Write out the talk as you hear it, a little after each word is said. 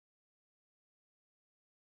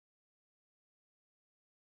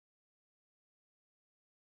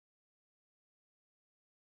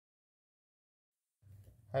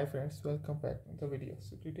Hi friends, welcome back to the video.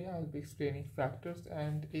 So today I'll be explaining factors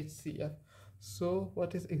and HCF. So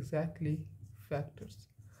what is exactly factors?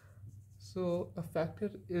 So a factor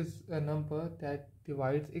is a number that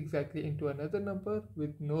divides exactly into another number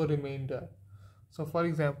with no remainder. So for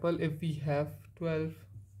example, if we have 12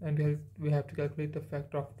 and we have to calculate the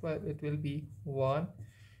factor of 12, it will be 1,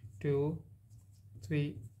 2,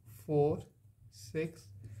 3, 4, 6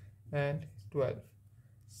 and 12.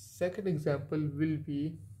 Second example will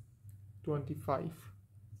be 25.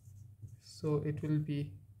 So it will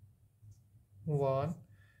be 1,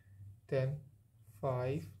 then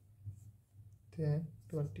 5, then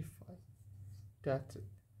 25. That's it.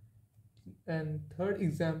 And third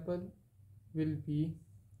example will be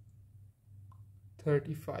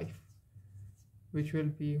 35, which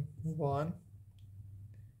will be 1,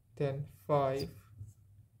 then 5,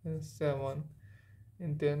 then 7,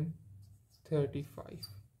 and then 35.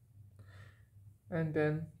 And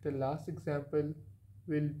then the last example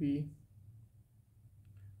will be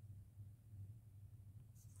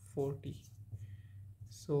 40.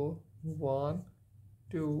 So 1,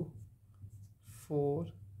 2, 4,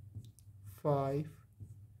 5,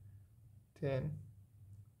 10,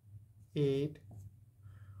 8,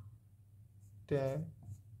 10,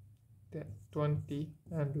 20,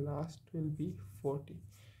 and last will be 40.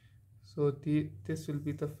 So this will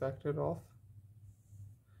be the factor of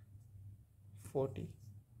 40.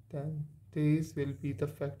 Then this will be the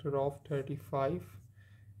factor of 35,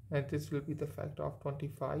 and this will be the factor of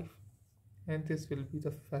 25, and this will be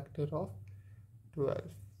the factor of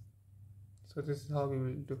 12. So this is how we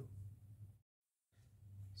will do.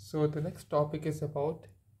 So the next topic is about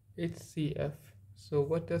HCF. So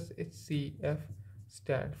what does HCF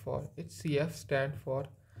stand for? HCF stand for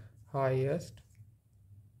highest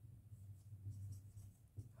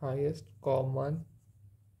common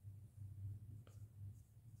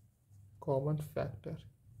factor.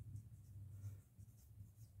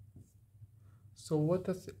 So what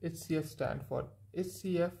does HCF stand for?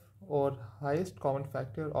 HCF, or highest common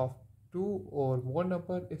factor of two or more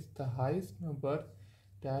number, is the highest number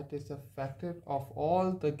that is a factor of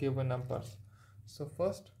all the given numbers. So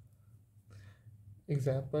first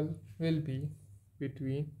example will be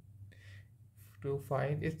to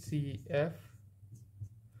find HCF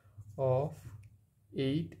of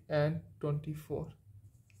 8 and 24.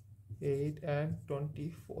 8 and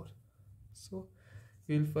 24. So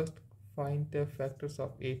we will first find the factors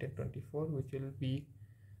of 8 and 24, which will be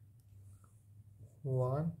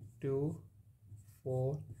 1, 2,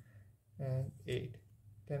 4 and 8.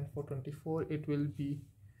 Then for 24 it will be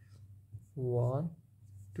 1,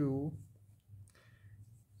 2,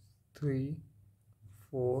 3,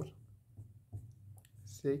 4,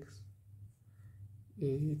 6,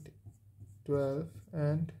 8, 12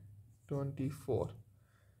 and 24.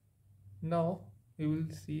 Now we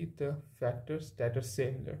will see the factors that are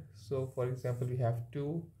similar. So for example, we have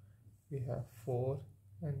 2, we have 4,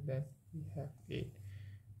 and then we have 8.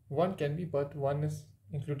 1 can be, but 1 is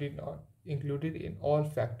included in all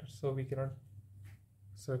factors, so we cannot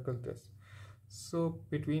circle this. So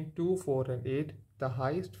between 2, 4 and 8, the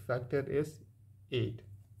highest factor is 8.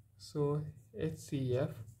 So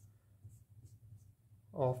HCF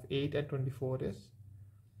of 8 and 24 is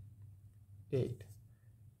 8.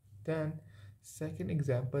 Then second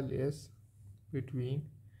example is between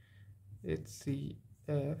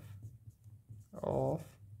HCF of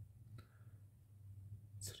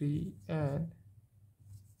 3 and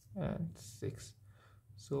 6.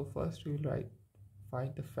 So first we will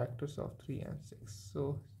find the factors of 3 and 6.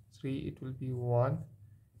 So 3 it will be 1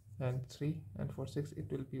 and 3, and for 6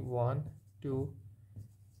 it will be 1, 2,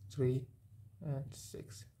 3 and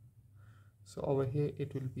 6. So over here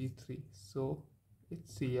it will be 3. So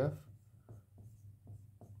HCF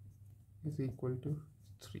is equal to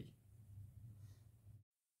 3.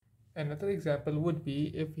 Another example would be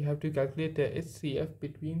if we have to calculate the HCF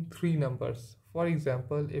between three numbers. For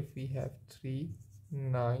example, if we have 3,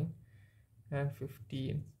 9 and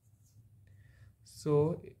 15.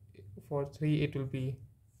 So for 3 it will be,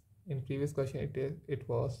 in previous question it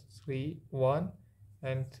was 3, 1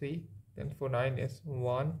 and 3. Then for 9 is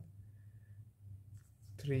 1,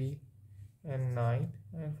 3 and 9,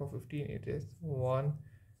 and for 15 it is 1,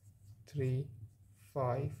 3,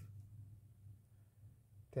 5,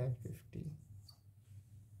 then 50.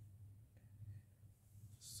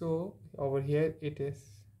 So over here it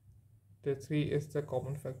is, the 3 is the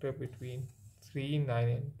common factor between 3, 9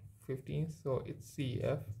 and 15. So its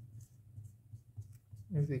CF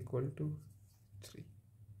is equal to 3.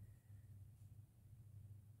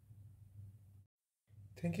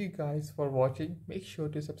 Thank you guys for watching. Make sure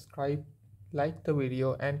to subscribe, like the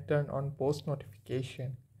video and turn on post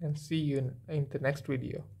notification, and see you in the next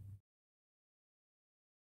video.